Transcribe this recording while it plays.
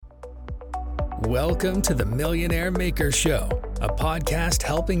Welcome to the Millionaire Maker Show, a podcast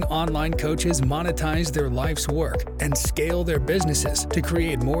helping online coaches monetize their life's work and scale their businesses to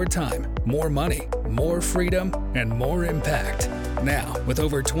create more time, more money, more freedom, and more impact. Now, with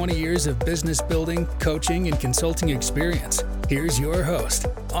over 20 years of business building, coaching, and consulting experience, here's your host,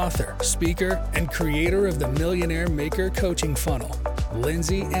 author, speaker, and creator of the Millionaire Maker Coaching Funnel,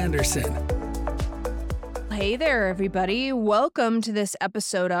 Lindsay Anderson. Hey there, everybody. Welcome to this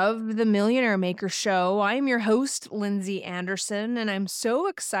episode of the Millionaire Maker Show. I'm your host, Lindsay Anderson, and I'm so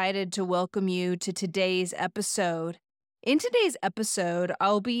excited to welcome you to today's episode. In today's episode,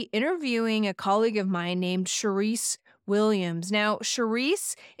 I'll be interviewing a colleague of mine named Charyse Williams. Now,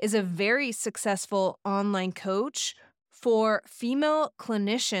 Charyse is a very successful online coach for female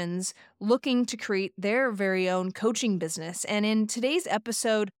clinicians looking to create their very own coaching business. And in today's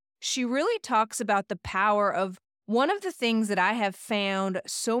episode, she really talks about the power of one of the things that I have found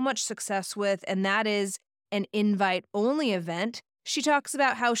so much success with, and that is an invite-only event. She talks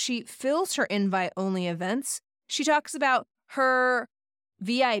about how she fills her invite-only events. She talks about her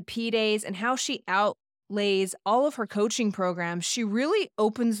VIP days and how she outlays all of her coaching programs. She really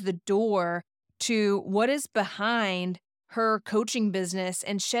opens the door to what is behind her coaching business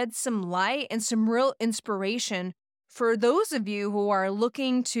and sheds some light and some real inspiration for those of you who are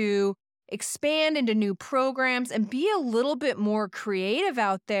looking to expand into new programs and be a little bit more creative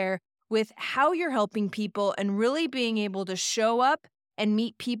out there with how you're helping people and really being able to show up and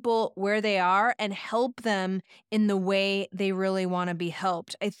meet people where they are and help them in the way they really want to be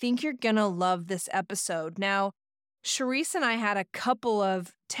helped. I think you're going to love this episode. Now, Charyse and I had a couple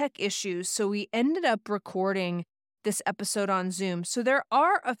of tech issues, so we ended up recording this episode on Zoom. So there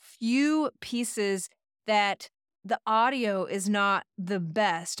are a few pieces that the audio is not the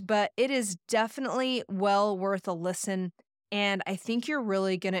best, but it is definitely well worth a listen, and I think you're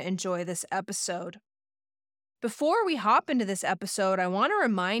really going to enjoy this episode. Before we hop into this episode, I want to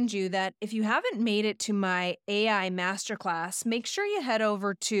remind you that if you haven't made it to my AI Masterclass, make sure you head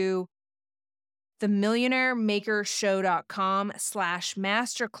over to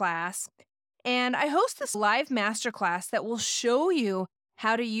themillionairemakershow.com/masterclass, and I host this live masterclass that will show you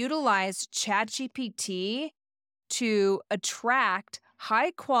how to utilize ChatGPT to attract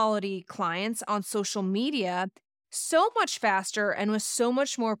high-quality clients on social media so much faster and with so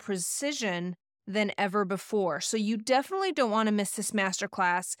much more precision than ever before. So you definitely don't want to miss this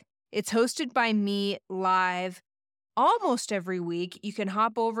masterclass. It's hosted by me live almost every week. You can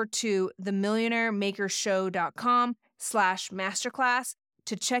hop over to themillionairemakershow.com/masterclass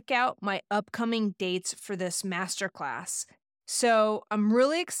to check out my upcoming dates for this masterclass. So I'm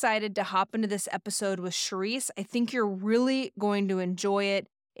really excited to hop into this episode with Charyse. I think you're really going to enjoy it.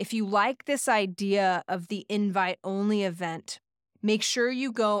 If you like this idea of the invite-only event, make sure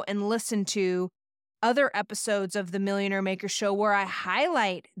you go and listen to other episodes of the Millionaire Maker Show where I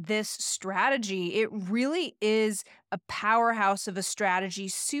highlight this strategy. It really is a powerhouse of a strategy,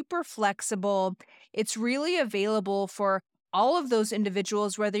 super flexible. It's really available for all of those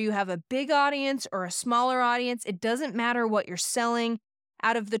individuals, whether you have a big audience or a smaller audience. It doesn't matter what you're selling.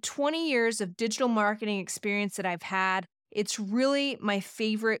 Out of the 20 years of digital marketing experience that I've had, it's really my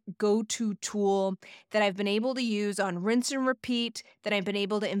favorite go-to tool that I've been able to use on rinse and repeat, that I've been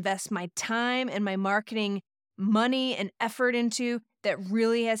able to invest my time and my marketing money and effort into, that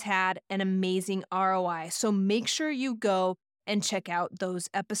really has had an amazing ROI. So make sure you go and check out those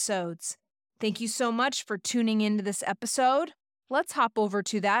episodes. Thank you so much for tuning into this episode. Let's hop over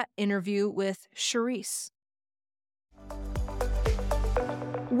to that interview with Charyse.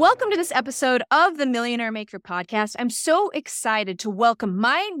 Welcome to this episode of the Millionaire Maker Podcast. I'm so excited to welcome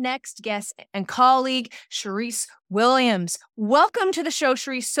my next guest and colleague, Charyse Williams. Welcome to the show,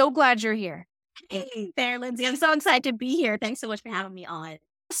 Charyse. So glad you're here. Hey there, Lindsay. I'm so excited to be here. Thanks so much for having me on.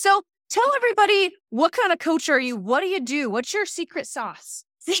 So tell everybody, what kind of coach are you? What do you do? What's your secret sauce?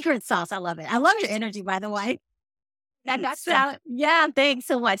 Secret sauce. I love it. I love your energy, by the way. Yeah, thanks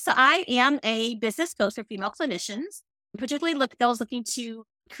so much. So I am a business coach for female clinicians, particularly those looking to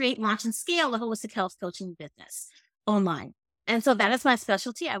create, launch, and scale a holistic health coaching business online. And so that is my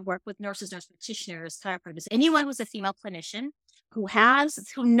specialty. I work with nurses, nurse practitioners, chiropractors, anyone who's a female clinician who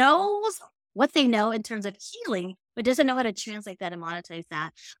knows what they know in terms of healing, but doesn't know how to translate that and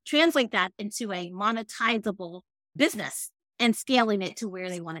translate that into a monetizable business and scaling it to where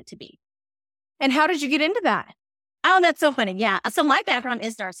they want it to be. And how did you get into that? Oh, that's so funny. Yeah. So my background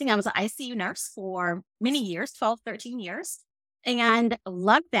is nursing. I was an ICU nurse for many years, 12, 13 years, and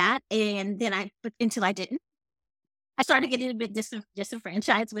loved that. And then until I didn't, I started getting a bit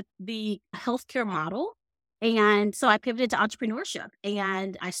disenfranchised with the healthcare model And so I pivoted to entrepreneurship,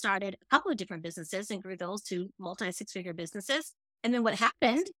 and I started a couple of different businesses and grew those to multi-six-figure businesses. And then what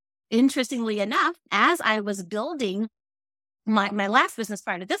happened, interestingly enough, as I was building my last business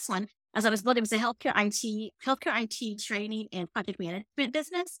prior to this one, as I was building, it was a healthcare IT training and project management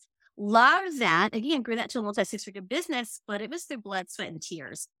business. Loved that. Again, grew that to a multi-six-figure business, but it was through blood, sweat, and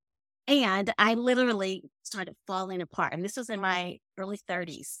tears. And I literally started falling apart. And this was in my early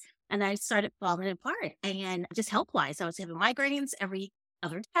 30s. And I started falling apart, and just health-wise, I was having migraines every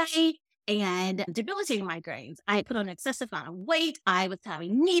other day and debilitating migraines. I put on an excessive amount of weight. I was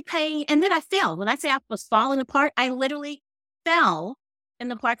having knee pain, and then I fell. When I say I was falling apart, I literally fell in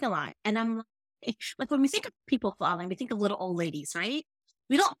the parking lot. And I'm like, when we think of people falling, we think of little old ladies, right?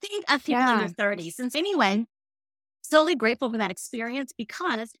 We don't think of people in their 30s. And so anyway, solely grateful for that experience,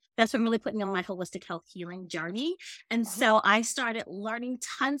 because that's what really put me on my holistic health healing journey. And so I started learning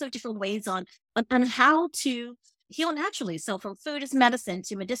tons of different ways on how to heal naturally. So from food as medicine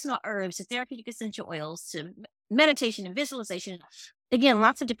to medicinal herbs to therapeutic essential oils to meditation and visualization. Again,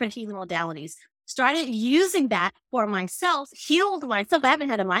 lots of different healing modalities. Started using that for myself, healed myself. I haven't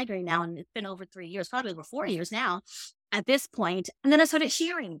had a migraine now, and it's been over 3 years, probably over 4 years now at this point. And then I started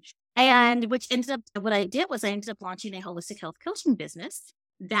sharing. And what I did was I ended up launching a holistic health coaching business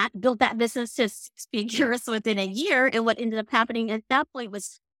that built that business to 6 figures within a year. And what ended up happening at that point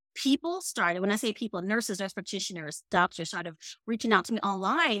was people started, when I say people, nurses, nurse practitioners, doctors started reaching out to me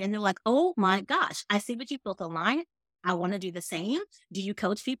online. And they're like, oh my gosh, I see what you built online. I want to do the same. Do you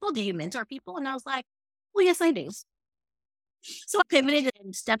coach people? Do you mentor people? And I was like, well, yes, I do. So I pivoted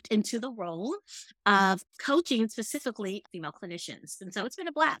and stepped into the role of coaching specifically female clinicians. And so it's been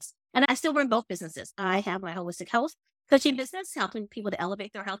a blast. And I still run both businesses. I have my holistic health coaching business, helping people to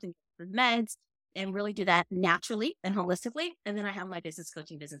elevate their health and get the meds and really do that naturally and holistically. And then I have my business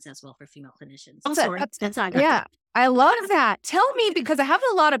coaching business as well for female clinicians. I'm sorry. That's how I got Yeah, I love that. Tell me, because I have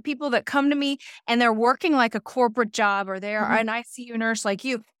a lot of people that come to me and they're working like a corporate job, or they're an ICU nurse like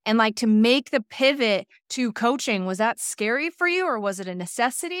you, and like to make the pivot to coaching. Was that scary for you, or was it a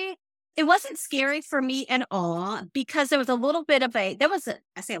necessity? It wasn't scary for me at all, because there was a little bit of there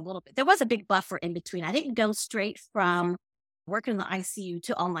was a big buffer in between. I didn't go straight from working in the ICU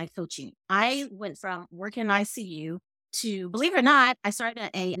to online coaching. I went from working in ICU to, believe it or not, I started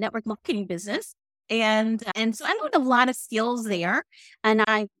a network marketing business. And so I learned a lot of skills there. And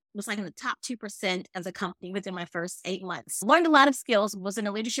I was like in the top 2% of the company within my first 8 months. Learned a lot of skills, was in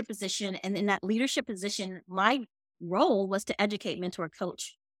a leadership position. And in that leadership position, my role was to educate, mentor,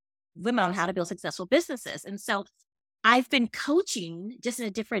 coach women on how to build successful businesses. And so I've been coaching just in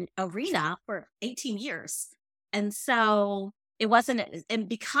a different arena for 18 years. And so it wasn't, and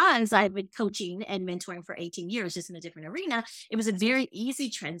because I've been coaching and mentoring for 18 years, just in a different arena, it was a very easy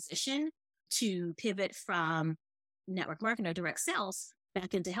transition to pivot from network marketing or direct sales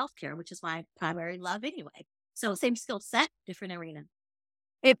back into healthcare, which is my primary love anyway. So same skill set, different arena.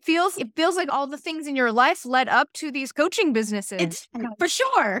 It feels like all the things in your life led up to these coaching businesses. It's for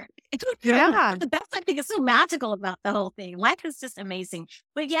sure. Yeah. That's, I think, is so magical about the whole thing. Life is just amazing.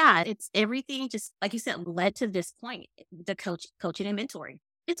 But yeah, it's everything, just like you said, led to this point, the coaching and mentoring.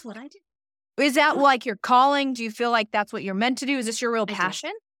 It's what I do. Is that like your calling? Do you feel like that's what you're meant to do? Is this your real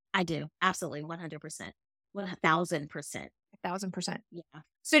passion? I do. Absolutely. 100%. 1,000%. 1,000%. Yeah.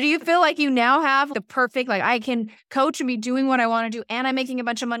 So do you feel like you now have the perfect, like, I can coach and be doing what I want to do, and I'm making a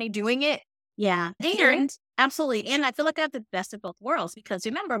bunch of money doing it? Yeah. And absolutely. And I feel like I have the best of both worlds, because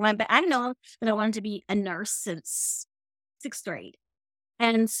remember, I know that I wanted to be a nurse since 6th grade.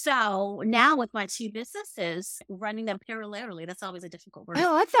 And so now with my two businesses, running them parallelly, that's always a difficult word. I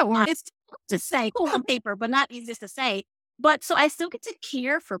like that word. It's difficult to say, cool on paper, but not easy to say. But so I still get to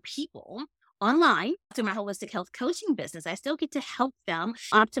care for people online through my holistic health coaching business. I still get to help them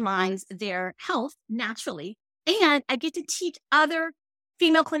optimize their health naturally. And I get to teach other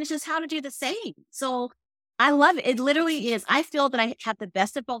female clinicians how to do the same. So I love it. It literally is. I feel that I have the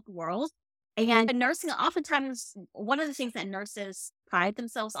best of both worlds. And in nursing, oftentimes, one of the things that nurses pride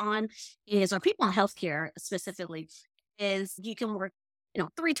themselves on is, or people in healthcare specifically, is you can work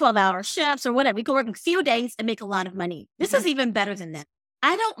 3 12-hour shifts or whatever. You can work a few days and make a lot of money. This is even better than that.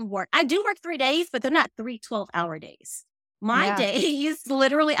 I do work 3 days, but they're not 3 12-hour days. My days,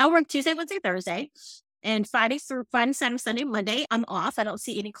 literally, I work Tuesday, Wednesday, Thursday, and Friday, Saturday, Sunday, Monday, I'm off. I don't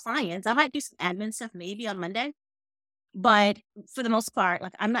see any clients. I might do some admin stuff maybe on Monday, but for the most part,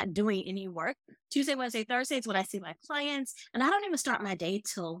 like, I'm not doing any work. Tuesday, Wednesday, Thursday is when I see my clients, and I don't even start my day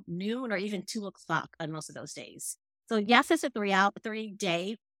till noon or even 2 o'clock on most of those days. So yes, it's a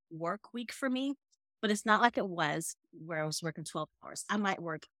 3-day work week for me, but it's not like it was where I was working 12 hours. I might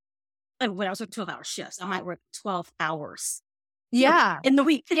work when I was working 12-hour shifts, I might work 12 hours. Yeah. In the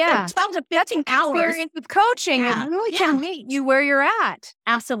week. Yeah. 12 to 15 hours. Experience with coaching. Yeah. It really can meet you where you're at.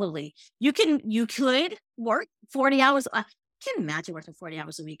 Absolutely. You could work 40 hours. I can't imagine working 40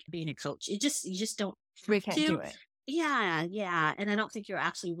 hours a week being a coach. You just don't. We can't do it. Yeah. Yeah. And I don't think you're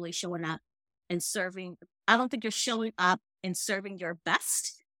actually really showing up and serving. I don't think you're showing up and serving your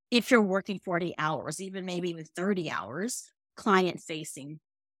best if you're working 40 hours, even maybe even 30 hours client facing.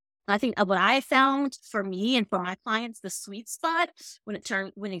 I think what I found for me and for my clients, the sweet spot when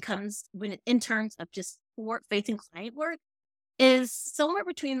in terms of just facing client work is somewhere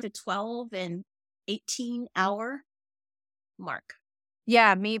between the 12 and 18 hour mark.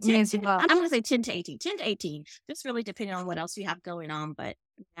 Yeah, me as well. I'm going to say 10 to 18. 10 to 18. Just really depending on what else you have going on. But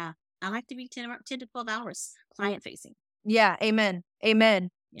yeah, I like to be 10 to 12 hours client facing. Yeah, amen. Amen.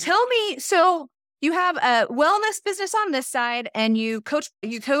 Yeah. Tell me, so you have a wellness business on this side and you coach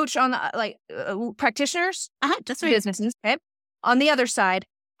on the practitioners? That's right. Businesses, okay? On the other side,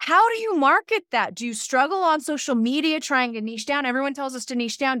 how do you market that? Do you struggle on social media trying to niche down? Everyone tells us to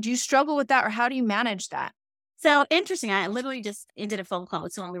niche down. Do you struggle with that or how do you manage that? So interesting. I literally just ended a phone call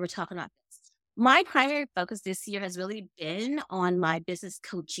with someone. We were talking about this. My primary focus this year has really been on my business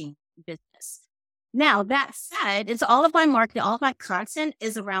coaching business. Now, that said, it's all of my marketing, all of my content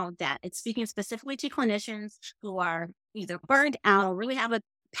is around that. It's speaking specifically to clinicians who are either burned out or really have a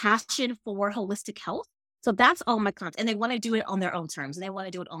passion for holistic health. So that's all my content. And they want to do it on their own terms and they want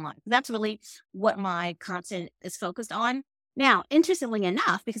to do it online. That's really what my content is focused on. Now, interestingly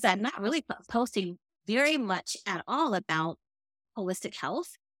enough, because I'm not really posting very much at all about holistic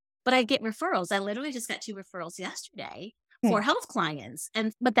health, but I get referrals. I literally just got 2 referrals yesterday for health clients.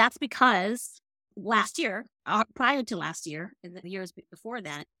 But that's because last year, prior to last year, and the years before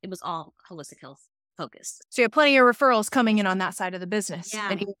that, it was all holistic health focused. So you have plenty of referrals coming in on that side of the business. Yeah.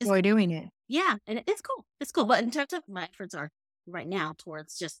 And you enjoy doing it. Yeah. And it's cool. It's cool. But in terms of my efforts are right now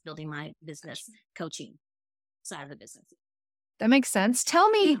towards just building my business coaching side of the business. That makes sense. Tell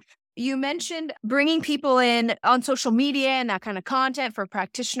me, you mentioned bringing people in on social media and that kind of content for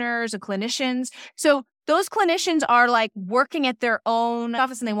practitioners and clinicians. So those clinicians are like working at their own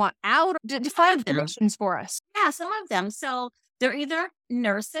office and they want out. Define clinicians for us. Yeah, some of them. So they're either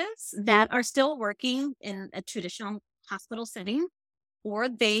nurses that are still working in a traditional hospital setting, or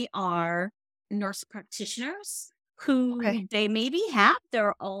they are nurse practitioners who they maybe have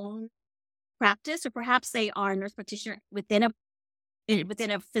their own practice, or perhaps they are a nurse practitioner within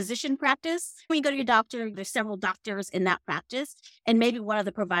a physician practice. When you go to your doctor, there's several doctors in that practice, and maybe one of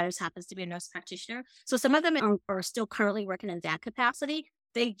the providers happens to be a nurse practitioner. So some of them are still currently working in that capacity.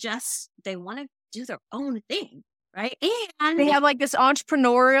 They want to do their own thing, right? And they have like this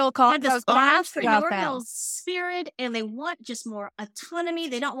entrepreneurial spirit, and they want just more autonomy.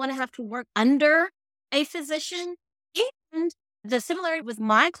 They don't want to have to work under a physician. And the similarity with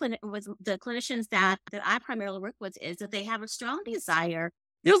my with the clinicians that I primarily work with is that they have a strong desire.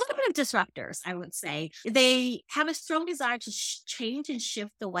 They're a little bit of disruptors, I would say. They have a strong desire to change and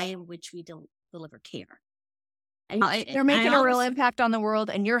shift the way in which we deliver care. And they're making a real impact on the world,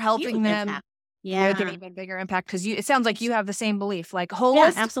 and you're helping them make an even bigger impact because it sounds like you have the same belief. Like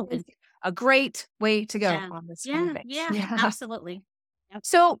holistic, absolutely, is a great way to go on this. Absolutely.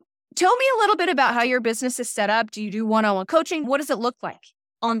 So tell me a little bit about how your business is set up. Do you do one-on-one coaching? What does it look like?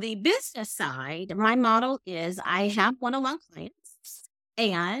 On the business side, my model is I have one-on-one clients,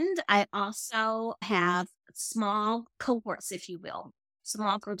 and I also have small cohorts, if you will,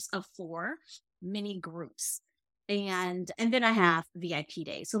 small groups of 4, mini groups. And then I have VIP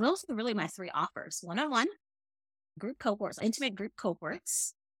days. So those are really my 3 offers: one-on-one, group cohorts, intimate group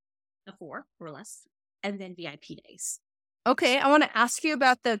cohorts of 4 or less, and then VIP days. Okay, I want to ask you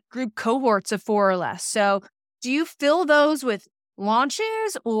about the group cohorts of 4 or less. So do you fill those with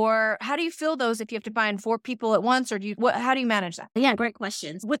launches, or how do you fill those if you have to find 4 people at once, or how do you manage that? Yeah, great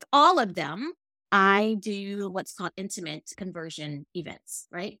questions. With all of them, I do what's called intimate conversion events,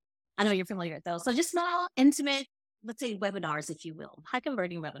 right? I know you're familiar with those. So just small, intimate, let's say webinars, if you will, high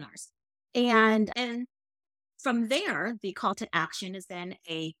converting webinars. And from there, the call to action is then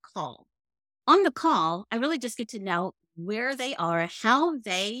a call. On the call, I really just get to know where they are, how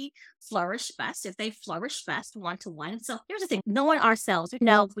they flourish best, if they flourish best one-to-one. So here's the thing, knowing ourselves, we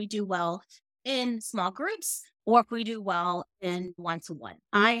know if we do well in small groups or if we do well in one-to-one.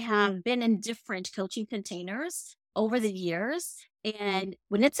 I have been in different coaching containers over the years. And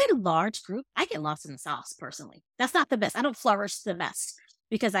when it's a large group, I get lost in the sauce personally. That's not the best. I don't flourish the best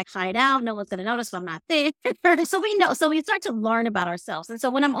because I hide out. No one's going to notice if I'm not there. So we start to learn about ourselves. And so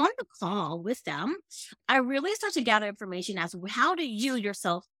when I'm on the call with them, I really start to gather information as how do you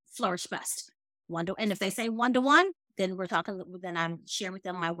yourself flourish best. And if they say 1-to-1, then I'm sharing with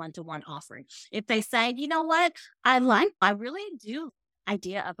them my 1-to-1 offering. If they say, you know what, I really do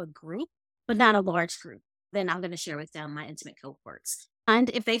idea of a group, but not a large group, then I'm going to share with them my intimate cohorts. And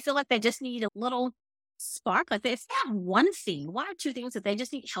if they feel like they just need a little spark, like if they have one or two things that they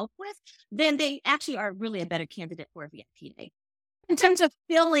just need help with, then they actually are really a better candidate for a VIP day. In terms of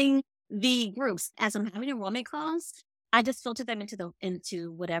filling the groups, as I'm having enrollment calls, I just filter them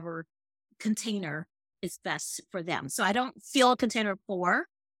into whatever container is best for them. So I don't fill a container 4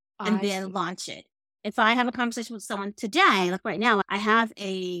 and then launch it. If I have a conversation with someone today, like right now, I have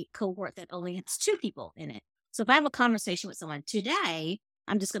a cohort that only has 2 people in it. So if I have a conversation with someone today,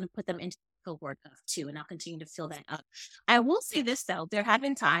 I'm just going to put them into the cohort of 2, and I'll continue to fill that up. I will say this though, there have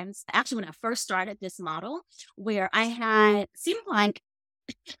been times, actually when I first started this model, where seemed like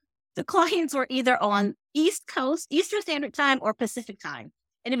the clients were either on East Coast, Eastern Standard Time, or Pacific Time.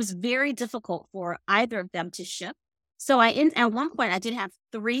 And it was very difficult for either of them to ship. So at one point I did have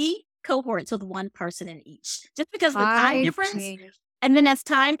 3 cohorts with 1 person in each, just because of the time difference. And then as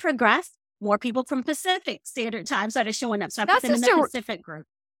time progressed, more people from Pacific Standard Time started showing up. So I put them in the Pacific group.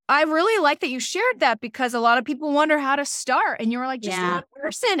 I really like that you shared that, because a lot of people wonder how to start, and you were like, just 1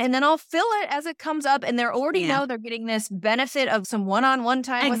 person, and then I'll fill it as it comes up, and they already know they're getting this benefit of some one-on-one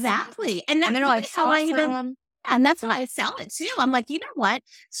time. Exactly. And they're like, and that's how I sell it too. I'm like, you know what?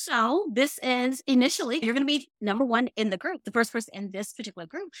 So this is initially, you're going to be number 1 in the group, the first person in this particular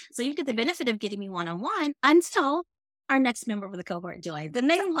group. So you get the benefit of getting me one-on-one until our next member of the cohort joins. And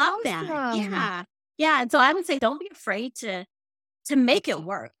they love that. Yeah. Yeah. And so I would say, don't be afraid to make it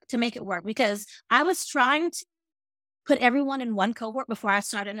work, because I was trying to put everyone in one cohort before I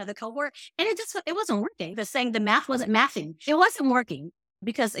started another cohort. And it wasn't working. The math wasn't mathing. It wasn't working.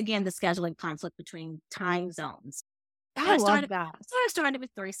 Because again, the scheduling conflict between time zones. I love that. So I started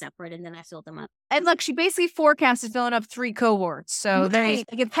with 3 separate, and then I filled them up. And look, she basically forecasted filling up 3 cohorts. So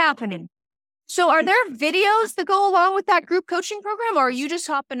it's happening. So are there videos that go along with that group coaching program, or are you just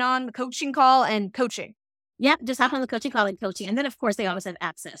hopping on the coaching call and coaching? Yeah, just hop on the coaching call and coaching. And then of course they always have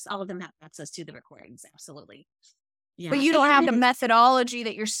access. All of them have access to the recordings. Absolutely. Yeah. But you don't have the methodology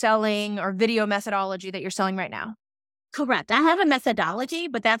that you're selling, or video methodology that you're selling right now. Correct. I have a methodology,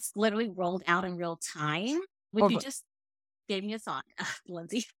 but that's literally rolled out in real time, which you just gave me a thought,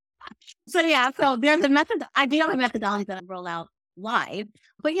 Lindsay. So there's a method. I do have a methodology that I roll out live,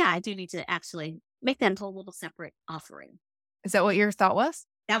 but I do need to actually make that into a little separate offering. Is that what your thought was?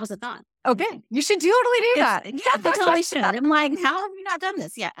 That was a thought. Okay. You should totally do that. Yeah, I totally should. I'm like, how have you not done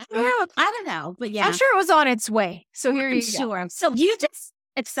this yet? I don't know, but I'm sure it was on its way. So here you go. Sure. So you just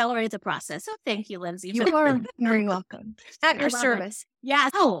accelerated the process. So thank you, Lindsay. You are very welcome. At your service. Yeah.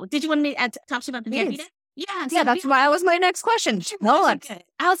 Oh, did you want me to talk to you about the VIP day? Yeah. Yeah, that was my next question.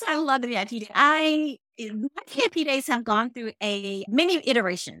 I love the VIP day. My VIP days have gone through many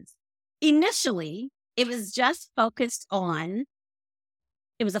iterations. Initially, it was just focused on,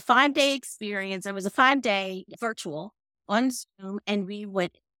 it was a 5-day experience. It was a 5-day virtual on Zoom. And we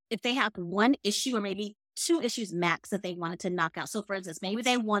would, if they have one issue or maybe 2 issues max that they wanted to knock out. So for instance, maybe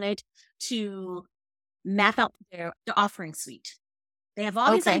they wanted to map out their offering suite. They have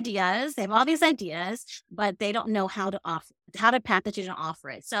all these ideas. But they don't know how to package it and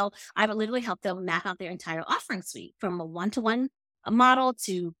offer it. So I would literally help them map out their entire offering suite, from a 1-to-1 model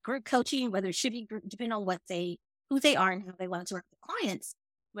to group coaching, whether it should be group, depending on who they are and how they want to work with clients,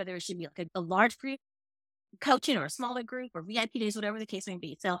 whether it should be like a large group coaching or a smaller group or VIP days, whatever the case may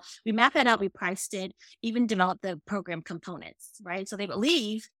be. So we mapped that out, we priced it, even developed the program components, right? So they would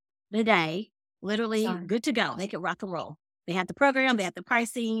leave the day literally good to go. They could rock and roll. They had the program, they had the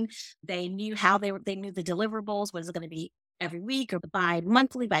pricing, they knew they knew the deliverables, was it going to be every week or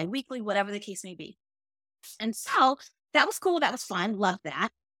bi-monthly, bi-weekly, whatever the case may be. And so that was cool. That was fun. Loved that.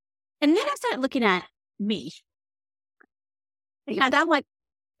 And then I started looking at me. I like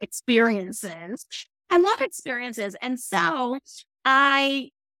experiences. I love experiences. And so I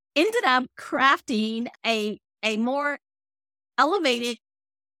ended up crafting a more elevated,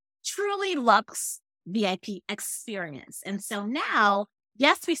 truly luxe VIP experience. And so now,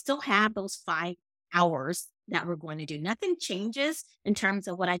 yes, we still have those 5 hours that we're going to do. Nothing changes in terms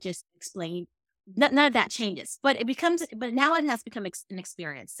of what I just explained. None of that changes, but now it has become an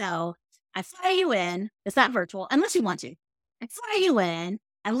experience. So I fly you in. It's not virtual unless you want to. I fly you in.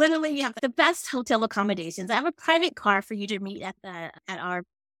 I literally have the best hotel accommodations. I have a private car for you to meet at our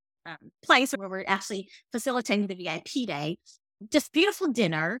place where we're actually facilitating the VIP day. Just beautiful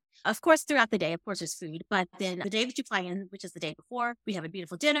dinner. Of course, throughout the day, of course, there's food. But then the day that you fly in, which is the day before, we have a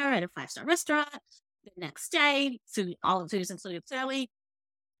beautiful dinner at a 5-star restaurant. The next day, all the food is included early.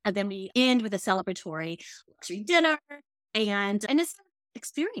 And then we end with a celebratory luxury dinner. And it's an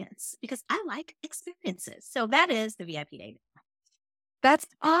experience because I like experiences. So that is the VIP day. That's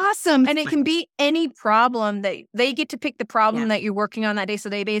awesome. And it can be any problem that they get to pick the problem that you're working on that day. So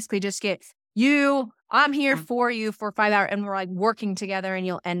they basically just get I'm here for you for 5 hours and we're like working together and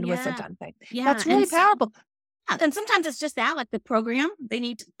you'll end with a done thing. Yeah. That's really powerful. And sometimes it's just that, like the program, they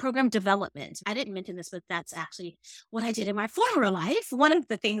need program development. I didn't mention this, but that's actually what I did in my former life. One of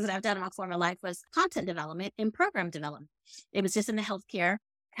the things that I've done in my former life was content development and program development. It was just in the healthcare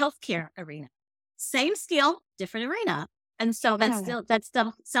arena. Same skill, different arena. And so that's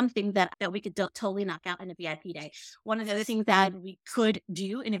still something that we could totally knock out in a VIP day. One of the other things that we could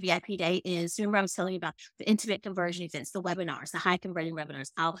do in a VIP day is, remember I was telling you about the intimate conversion events, the webinars, the high converting webinars.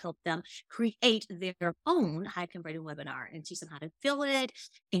 I'll help them create their own high converting webinar and teach them how to fill it.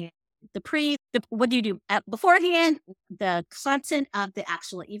 And what do you do beforehand, the content of the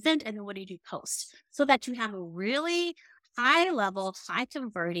actual event, and then what do you do post, so that you have a really high level, high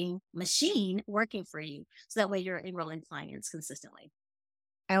converting machine working for you. So that way you're enrolling clients consistently.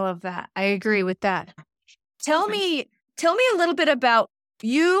 I love that. I agree with that. Tell me a little bit about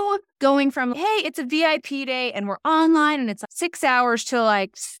you going from, hey, it's a VIP day and we're online and it's 6 hours to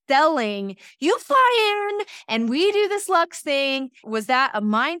like selling. You fly in and we do this Lux thing. Was that a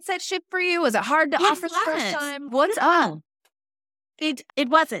mindset shift for you? Was it hard to offer the first time? What's up? It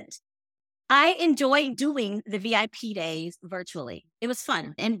wasn't. I enjoy doing the VIP days virtually. It was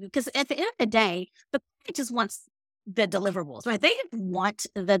fun. And because at the end of the day, the client just wants the deliverables, right? They want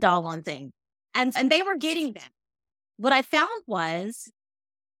the doggone thing. And they were getting them. What I found was,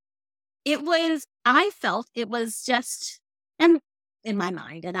 I felt it was just, and in my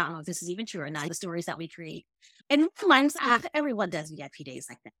mind, and I don't know if this is even true or not, the stories that we create. And in my mind, everyone does VIP days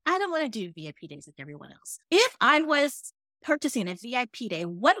like that. I don't want to do VIP days like everyone else. If I was purchasing a VIP day,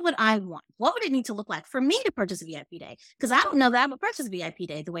 what would I want? What would it need to look like for me to purchase a VIP day? Because I don't know that I would purchase a VIP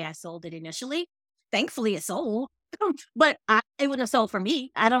day the way I sold it initially. Thankfully, it sold, but it would have sold for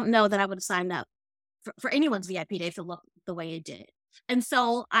me. I don't know that I would have signed up for anyone's VIP day to look the way it did. And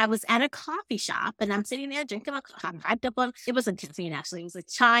so I was at a coffee shop and I'm sitting there drinking my coffee. I'm hyped up on, it wasn't caffeine actually, it was a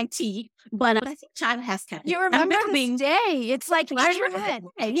chai tea, but I think chai has caffeine. You remember this day. It's like,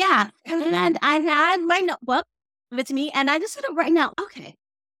 yeah. And I had my notebook with me and I just sort of right now, okay,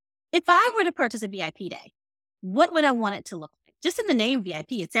 if I were to purchase a VIP day, what would I want it to look like? Just in the name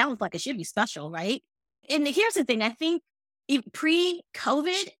VIP, it sounds like it should be special, right? And here's the thing, I think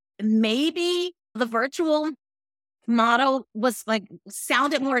pre-COVID, maybe the virtual model was like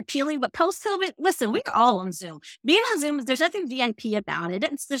sounded more appealing, but post-COVID, listen, we're all on Zoom. Being on Zoom, there's nothing VIP about it.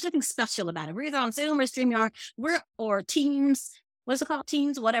 There's nothing special about it. We're either on Zoom or StreamYard, or Teams. What's it called?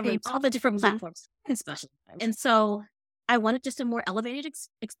 Teams, whatever. All the different platforms. It's special. And so I wanted just a more elevated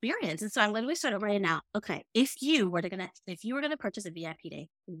experience. And so I literally started writing out, okay, if you were gonna purchase a VIP day,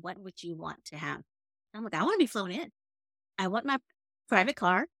 what would you want to have? I'm like, I want to be flown in. I want my private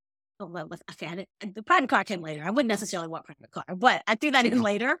car. The private car came later. I wouldn't necessarily want a private car, but I threw that in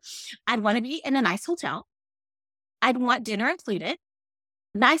later. I'd want to be in a nice hotel. I'd want dinner included.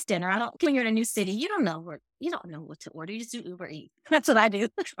 Nice dinner. When you're in a new city, you don't know what to order. You just do Uber Eats. That's what I do.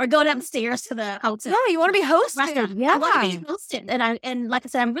 Or go downstairs to the hotel. Yeah, you want to be hosted. Restaurant. Yeah, I want to be hosted. And like I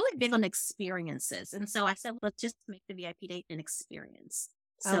said, I'm really big on experiences. And so I said, let's just make the VIP date an experience.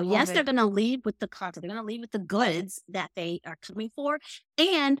 So yes, they're going to leave with the content. They're going to leave with the goods that they are coming for.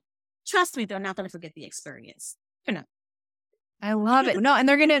 And trust me, they're not going to forget the experience. I love it. No, and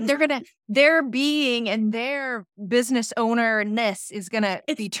their being and their business owner-ness is going to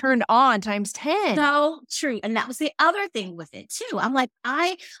be turned on times 10. So true. And that was the other thing with it too. I'm like,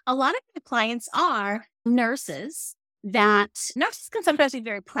 a lot of my clients are nurses. That nurses can sometimes be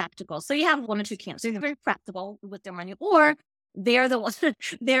very practical. So you have one or two camps. They're very practical with their money, or they're the ones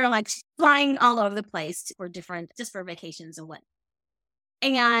they're like flying all over the place just for vacations and what.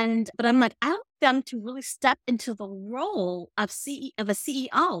 But I'm like, I want them to really step into the role of a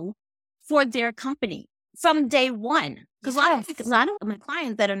CEO for their company from day one. Because a lot of my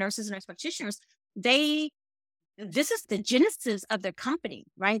clients that are nurses and nurse practitioners, this is the genesis of their company,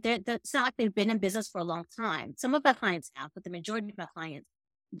 right? It's not like they've been in business for a long time. Some of my clients have, but the majority of my clients,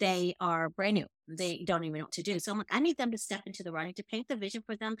 they are brand new. They don't even know what to do. So I'm like, I need them to step into the running, to paint the vision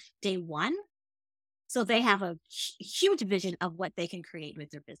for them day one. So they have a huge vision of what they can create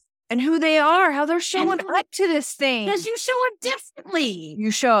with their business. And who they are, how they're showing up to this thing. Because you show up differently.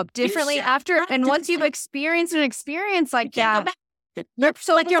 You show up differently once you've experienced an experience like that. You're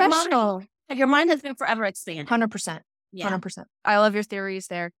so like your mind has been forever expanded. 100%. Yeah. 100%. I love your theories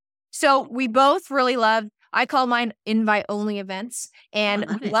there. So we both really love I call mine invite-only events, and I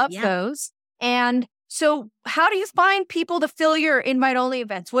love we it. love Yeah. those. And so how do you find people to fill your invite-only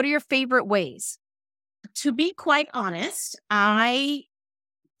events? What are your favorite ways? To be quite honest, I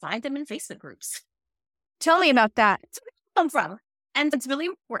find them in Facebook groups. Tell me about that. That's where they come from. And it's really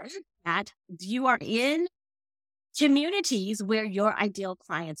important that you are in communities where your ideal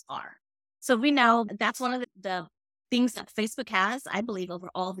clients are. So we know that's one of the things that Facebook has, I believe, over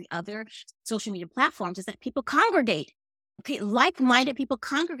all the other social media platforms is that people congregate. Okay, like-minded people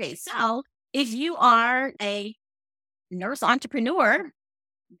congregate. So if you are a nurse entrepreneur,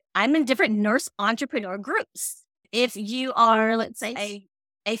 I'm in different nurse entrepreneur groups. If you are, let's say,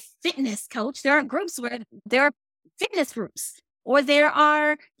 a fitness coach, there are groups where there are fitness groups, or there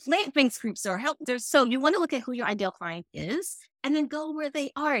are plant-based groups or help. So you want to look at who your ideal client is and then go where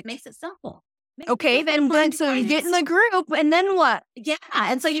they are. It makes it simple. Okay, then so you get in the group, and then what? Yeah.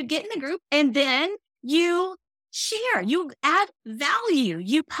 And so you get in the group and then you share, you add value,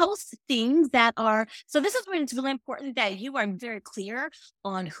 you post things that are, so this is when it's really important that you are very clear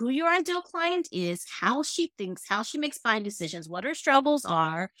on who your ideal client is, how she thinks, how she makes buying decisions, what her struggles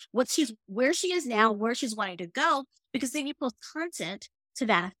are, where she is now, where she's wanting to go, because then you post content to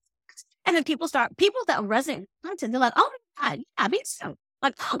that. And then people that resonate with content, they're like, oh my God, yeah, me too.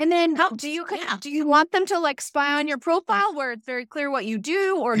 Like, And then do you want them to like spy on your profile where it's very clear what you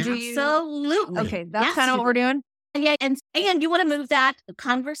do, or do you? Absolutely. Okay, that's kind of what we're doing. Yeah, and you want to move that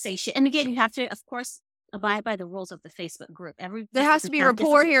conversation. And again, you have to, of course, abide by the rules of the Facebook group. There has to be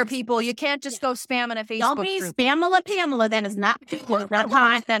rapport here, people. You can't just go spamming a Facebook Don't be group. Pamela. That is not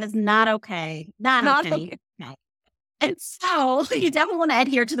that is not okay. Not okay. And so you definitely want to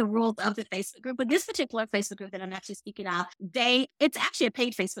adhere to the rules of the Facebook group. But this particular Facebook group that I'm actually speaking of, it's actually a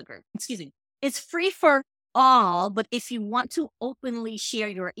paid Facebook group. Excuse me. It's free for all, but if you want to openly share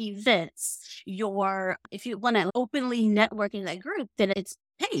your events, if you want to openly network in that group, then it's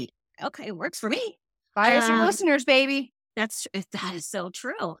paid. Okay, it works for me. Buyers and listeners, baby. That is so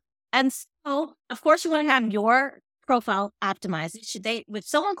true. And so, of course, you want to have your profile optimized. If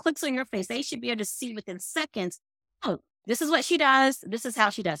someone clicks on your face, they should be able to see within seconds, oh, this is what she does. This is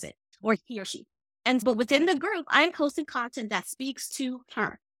how she does it, or he or she. But within the group, I'm posting content that speaks to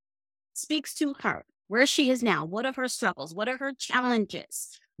her. Where she is now. What are her struggles? What are her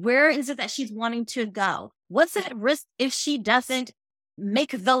challenges? Where is it that she's wanting to go? What's at risk if she doesn't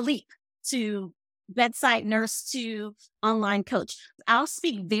make the leap to bedside nurse to online coach? I'll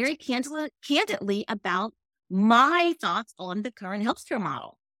speak very candidly about my thoughts on the current healthcare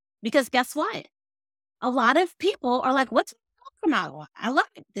model. Because guess what? A lot of people are like, what's the healthcare model? I love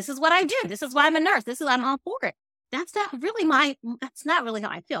it. This is what I do. This is why I'm a nurse. I'm all for it. That's not really how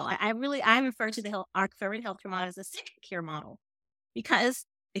I feel. I refer to our current healthcare model as a sick care model, because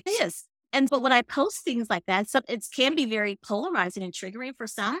it is. But when I post things like that, it can be very polarizing and triggering for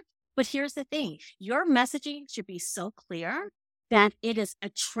some. But here's the thing. Your messaging should be so clear that it is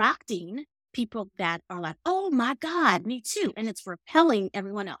attracting people that are like, oh my God, me too. And it's repelling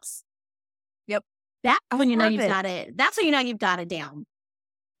everyone else. Yep. That's when you know you've got it down.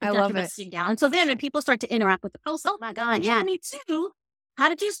 I love it. Down. And so then when people start to interact with the post, oh my God, yeah, me too. How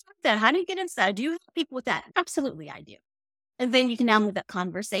did you start that? How do you get inside? Do you help people with that? Absolutely, I do. And then you can now move that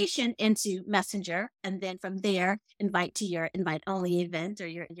conversation into Messenger. And then from there, invite to your invite-only event or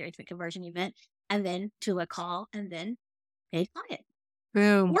your intimate conversion event, and then to a call, and then paid client.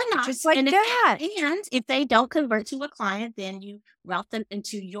 Boom. Or not. Just like that. And if they don't convert to a client, then you route them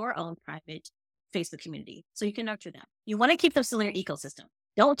into your own private Facebook community so you can nurture them. You want to keep them still in your ecosystem.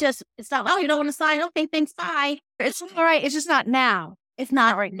 It's not, oh, you don't want to sign. Okay, thanks, bye. It's all right. It's just not now. It's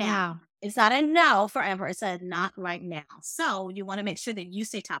not right now. It's not a no forever. It's a not right now. So you want to make sure that you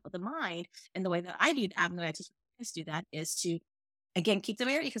stay top of the mind. And the way that I do that is to, again, keep them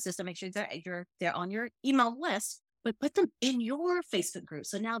in your ecosystem. Make sure they're on your email list, but put them in your Facebook group.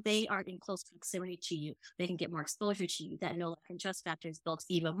 So now they are in close proximity to you. They can get more exposure to you. That know, like, and trust factor is built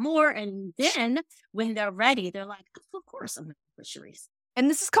even more. And then when they're ready, they're like, oh, of course I'm going to put Charyse. And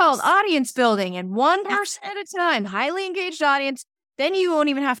this is called audience building, and one person at a time, highly engaged audience. Then you won't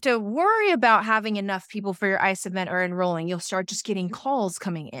even have to worry about having enough people for your ICE event or enrolling. You'll start just getting calls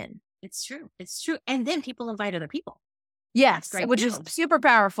coming in. It's true. And then people invite other people. Yes, which is super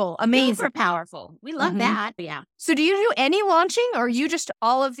powerful. Amazing. Super powerful. We love that. Yeah. So do you do any launching, or you just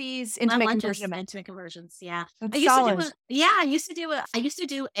all of these intimate conversions? Intimate conversions. Yeah. I used to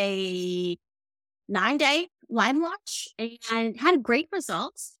do a 9-day live launch and had great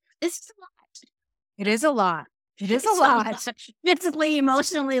results. It's a lot. It is a lot. It is a lot. Mentally,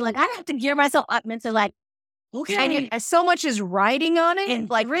 emotionally, like I have to gear myself up mentally. Like, Okay. And so much is riding on it. In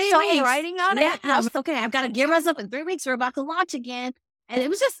Like 3 so weeks. riding on Yeah. it. I was okay. I've got to gear myself in 3 weeks. We're about to launch again. And it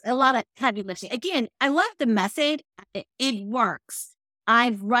was just a lot of heavy lifting. Again, I love the message. It works.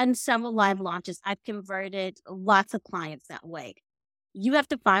 I've run several live launches. I've converted lots of clients that way. You have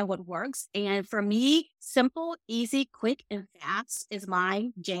to find what works. And for me, simple, easy, quick, and fast is my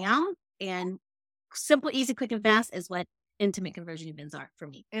jam. And simple, easy, quick, and fast is what intimate conversion events are for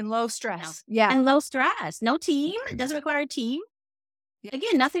me. And low stress. Yeah. And low stress. No team. It doesn't require a team.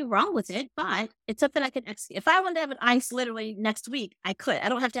 Again, nothing wrong with it, but it's something I can execute. If I wanted to have an ice literally next week, I could. I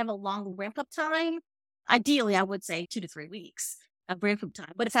don't have to have a long ramp up time. Ideally, I would say 2 to 3 weeks of ramp up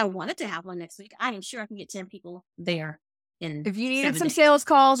time. But if I wanted to have one next week, I am sure I can get 10 people there. If you needed 7 some days. sales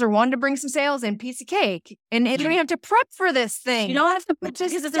calls or wanted to bring some sales in, piece of cake. And you don't even have to prep for this thing. You don't have to Which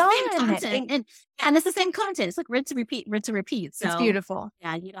because is it's the same done. content. And it's the same content. It's like rinse and repeat, rinse and repeat. So It's beautiful.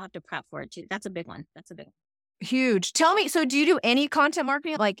 yeah, you don't have to prep for it too. That's a big one. Huge. Tell me, so do you do any content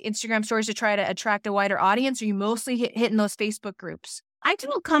marketing like Instagram stories to try to attract a wider audience? Or are you mostly hitting those Facebook groups? I do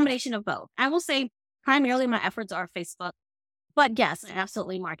a combination of both. I will say primarily my efforts are Facebook. But yes, I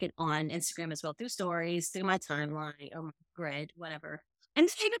absolutely market on Instagram as well, through stories, through my timeline or my grid, whatever. And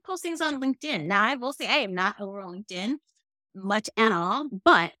even post things on LinkedIn. Now, I will say I am not over on LinkedIn much at all,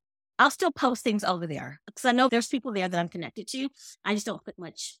 but I'll still post things over there because I know there's people there that I'm connected to. I just don't put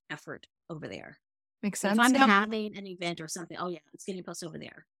much effort over there. Makes So sense. if I'm Now- having an event or something, oh yeah, it's getting posted over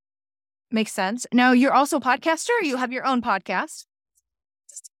there. Makes sense. Now, you're also a podcaster. Or you have your own podcast.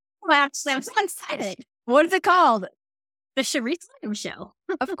 Well, actually, I'm so excited. What is it called? The Charyse Show.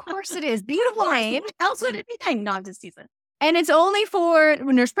 Of course it is. Beautiful name. What else would it be named? No, I'm just teasing. And it's only for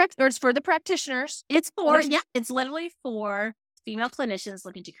it's for the practitioners. It's it's literally for female clinicians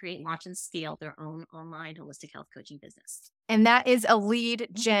looking to create, launch, and scale their own online holistic health coaching business. And that is a lead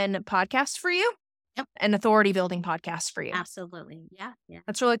gen podcast for you. Yep. An authority building podcast for you. Absolutely. Yeah.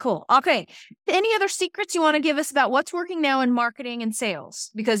 That's really cool. Okay. Any other secrets you want to give us about what's working now in marketing and sales?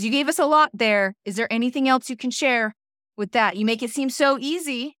 Because you gave us a lot there. Is there anything else you can share with that? You make it seem so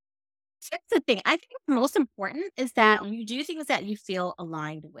easy. That's the thing. I think the most important is that you do things that you feel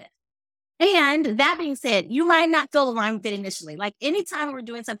aligned with. And that being said, you might not feel aligned with it initially. Like anytime we're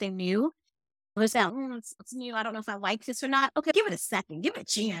doing something new, it's new. I don't know if I like this or not. Okay, give it a second. Give it a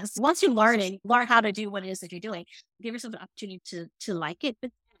chance. Once you learn how to do what it is that you're doing, give yourself an opportunity to like it.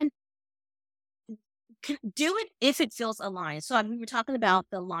 But then do it if it feels aligned. So we were talking about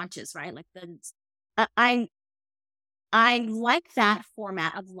the launches, right? Like I like that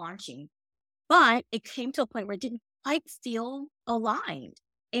format of launching, but it came to a point where it didn't quite feel aligned.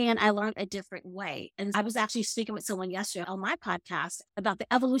 And I learned a different way. And I was actually speaking with someone yesterday on my podcast about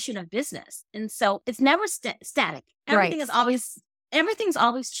the evolution of business. And so it's never static. Everything's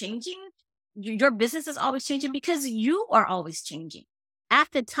always changing. Your business is always changing because you are always changing. At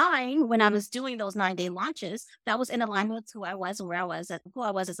the time when I was doing those 9-day launches, that was in alignment with who I was and who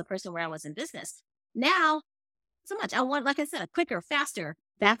I was as a person, where I was in business. Now, so much. I want, like I said, a quicker, faster.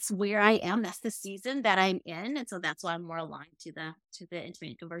 That's where I am. That's the season that I'm in. And so that's why I'm more aligned to the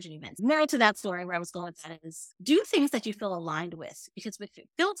intimate conversion events. More to that story where I was going with that is do things that you feel aligned with, because if it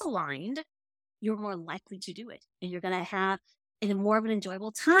feels aligned, you're more likely to do it. And you're going to have more of an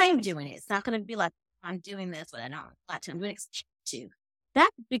enjoyable time doing it. It's not going to be like, I'm doing this, but I don't have a lot of time doing it too. That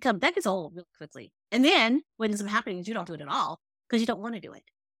gets old really quickly. And then what ends up happening is you don't do it at all because you don't want to do it.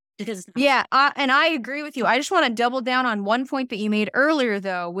 Yeah, and I agree with you. I just want to double down on one point that you made earlier,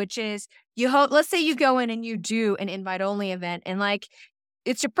 though, which is let's say you go in and you do an invite-only event, and like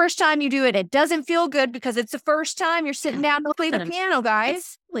it's your first time you do it. It doesn't feel good because it's the first time you're sitting down to play the piano,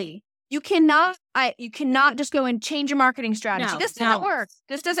 guys. You cannot just go and change your marketing strategy. This doesn't work.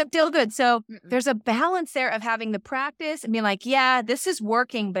 This doesn't feel good. So there's a balance there of having the practice and being like, yeah, this is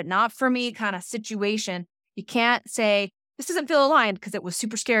working, but not for me kind of situation. You can't say, this doesn't feel aligned because it was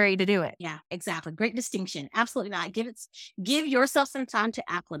super scary to do it. Yeah, exactly. Great distinction. Absolutely not. Give yourself some time to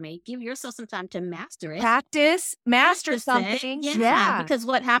acclimate. Give yourself some time to master it. Master something. Yeah. Because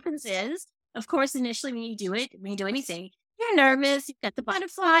what happens is, of course, initially when you do anything, you're nervous. You've got the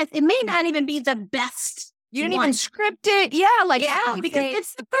butterflies. It may not even be the best. You didn't even script it. Yeah, because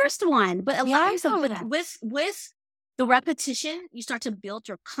it's the first one. But a lot of with the repetition, you start to build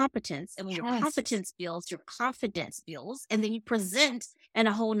your competence. And when your competence builds, your confidence builds. And then you present in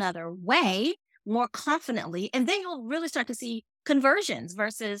a whole nother way, more confidently. And then you'll really start to see conversions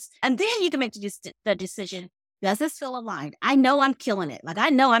and then you can make the decision. Does this feel aligned? I know I'm killing it. Like, I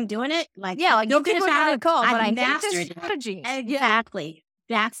know I'm doing it. Like, you'll get a call, but I mastered this strategy. Exactly.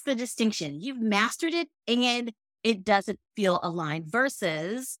 That's the distinction. You've mastered it and it doesn't feel aligned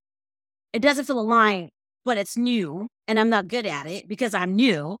versus it doesn't feel aligned. but it's new and I'm not good at it because I'm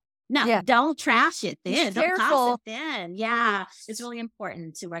new. No, don't trash it then. Don't toss it then. Yeah, it's really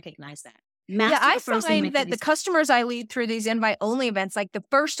important to recognize that. I find that the customers I lead through these invite-only events, like the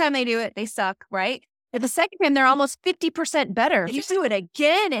first time they do it, they suck, right? But the second time, they're almost 50% better. You do it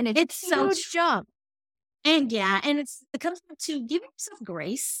again, and it's a huge jump. And it comes back to giving yourself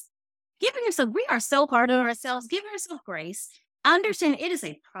grace. We are so hard on ourselves. Give yourself grace. Understand it is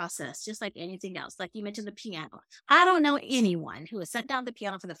a process, just like anything else. Like you mentioned the piano. I don't know anyone who has set down the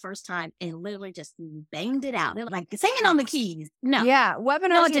piano for the first time and literally just banged it out. They're like singing on the keys. No. Yeah.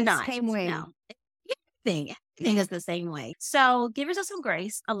 Webinars are the same way. No. Everything is the same way. So give yourself some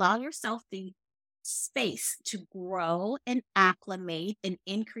grace. Allow yourself the space to grow and acclimate and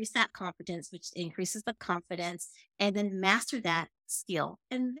increase that confidence, which increases the confidence, and then master that skill.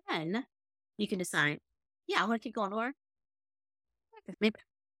 And then you can decide, I want to keep going, or maybe.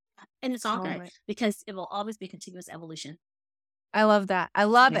 And it's all good because it will always be continuous evolution. I love that. I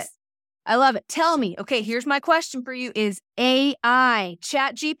love it. I love it. Tell me, okay, here's my question for you is AI,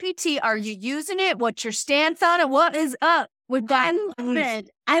 ChatGPT, are you using it? What's your stance on it? What is up with that?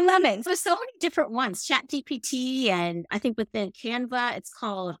 I love it. There's so many different ones, ChatGPT, and I think within Canva, it's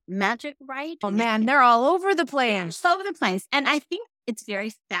called Magic Write. Oh man, they're all over the place. All over the place. And I think it's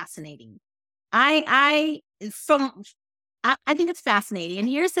very fascinating. I think it's fascinating. And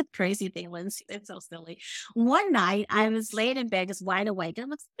here's the crazy thing, Lindsay. It's so silly. One night I was laying in bed, just wide awake. And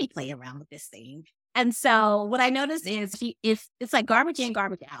I'm like, let me play around with this thing. And so what I noticed is if it's like garbage in,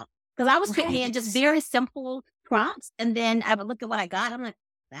 garbage out. Because I was putting in just very simple prompts. And then I would look at what I got. I'm like,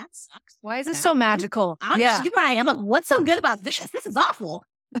 that sucks. Why is it so magical? I'm like, what's so good about this? This is awful.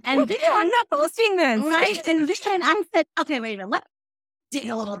 And then I'm not posting this. Right. And then I said, okay, wait a minute. Let's dig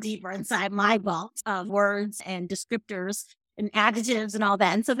a little deeper inside my vault of words and descriptors and adjectives and all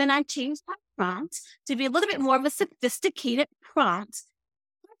that. And so then I changed my prompt to be a little bit more of a sophisticated prompt.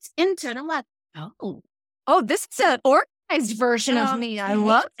 Let's enter. And I'm like, oh, this is an organized version of me. I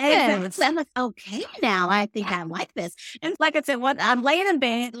love it. I'm like, okay, now I think I like this. And like I said, I'm laying in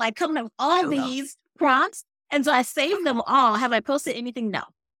bed, like coming up with all these prompts. And so I saved them all. Have I posted anything? No.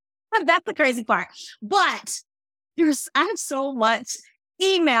 That's the crazy part. But I have so much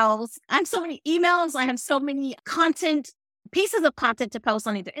emails. I have so many emails. I have so many pieces of content to post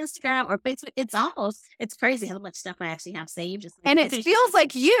on either Instagram or Facebook. It's crazy how much stuff I actually have saved. And it feels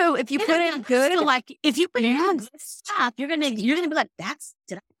like if you put in good, if you put in good stuff, you're gonna be like,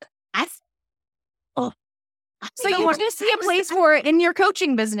 so you want to see a place for it in your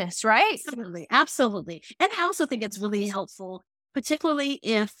coaching business, right? Absolutely. And I also think it's really helpful, particularly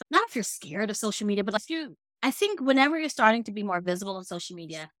if you're scared of social media, but I think whenever you're starting to be more visible on social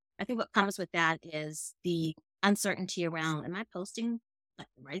media, I think what comes with that is the uncertainty around, am I posting the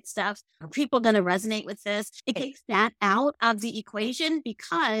right stuff? Are people going to resonate with this? It takes that out of the equation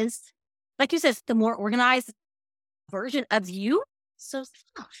because, like you said, the more organized version of you. So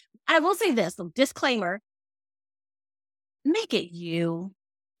I will say this, disclaimer, make it you.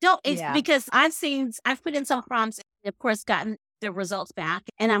 Because I've put in some prompts and of course gotten the results back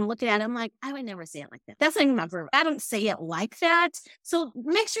and I'm looking at it, I'm like, I would never say it like that. That's not even my verb. I don't say it like that. So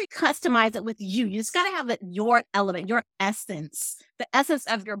make sure you customize it with you. You just got to have your element, your essence, the essence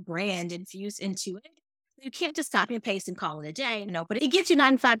of your brand infused into it. You can't just copy and paste and call it a day, but it gets you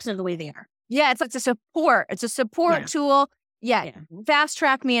 95% of the way there. Yeah, it's like a support. It's a support tool. Yeah. Fast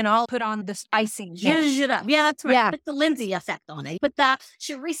track me and I'll put on this icing. Yeah, that's right. Put the Lindsay effect on it. Put the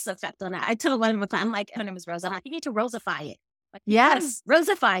Charyse effect on it. I told one of them, I'm like, her name is Rosa. I'm like, you need to Rosify it. Like, yes.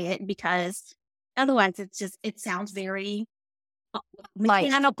 Rosify it because otherwise it sounds very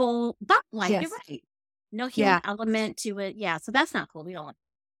mechanical, but you're right. No human element to it. Yeah. So that's not cool. We don't want.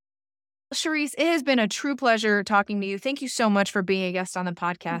 Charyse, it has been a true pleasure talking to you. Thank you so much for being a guest on the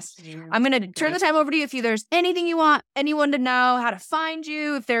podcast. I'm going to turn the time over to you. If there's anything you want anyone to know, how to find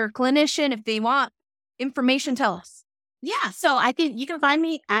you, if they're a clinician, if they want information, tell us. Yeah. So I think you can find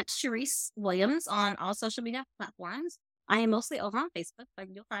me at Charyse Williams on all social media platforms. I am mostly over on Facebook, but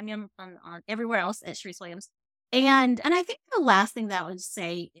you'll find me on everywhere else at Charyse Williams. And I think the last thing that I would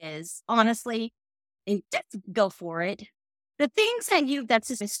say is, honestly, just go for it. The things that's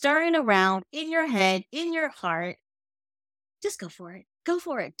just stirring around in your head, in your heart, just go for it. Go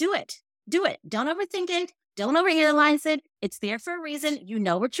for it. Do it. Don't overthink it. Don't overanalyze it. It's there for a reason. You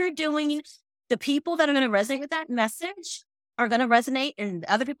know what you're doing. The people that are going to resonate with that message are going to resonate and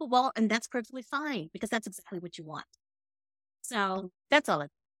other people won't. And that's perfectly fine because that's exactly what you want. So that's all.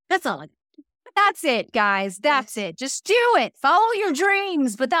 That's it, guys. That's it. Just do it. Follow your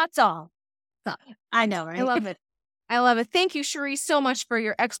dreams, but that's all. I know, right? I love it. I love it. Thank you, Charyse, so much for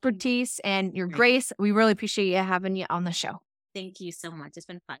your expertise and your grace. We really appreciate having you on the show. Thank you so much. It's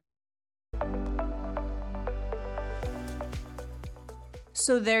been fun.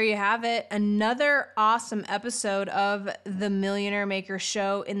 So there you have it. Another awesome episode of The Millionaire Maker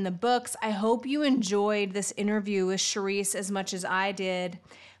Show in the books. I hope you enjoyed this interview with Charyse as much as I did.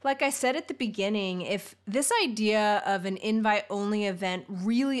 Like I said at the beginning, if this idea of an invite-only event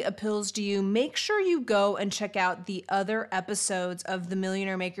really appeals to you, make sure you go and check out the other episodes of The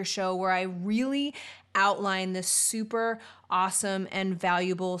Millionaire Maker Show where I really outline this super awesome and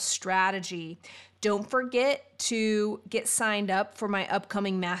valuable strategy. Don't forget to get signed up for my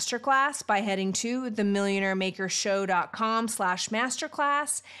upcoming masterclass by heading to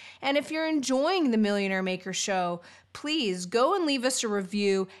themillionairemakershow.com/masterclass. And if you're enjoying The Millionaire Maker Show, please go and leave us a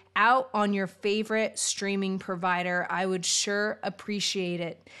review out on your favorite streaming provider. I would sure appreciate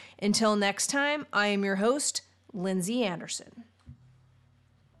it. Until next time, I am your host, Lindsay Anderson.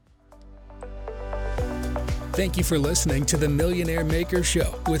 Thank you for listening to The Millionaire Maker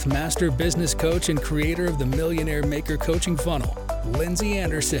Show with master business coach and creator of the Millionaire Maker Coaching Funnel, Lindsay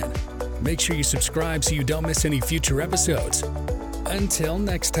Anderson. Make sure you subscribe so you don't miss any future episodes. Until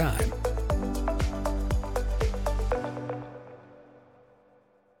next time.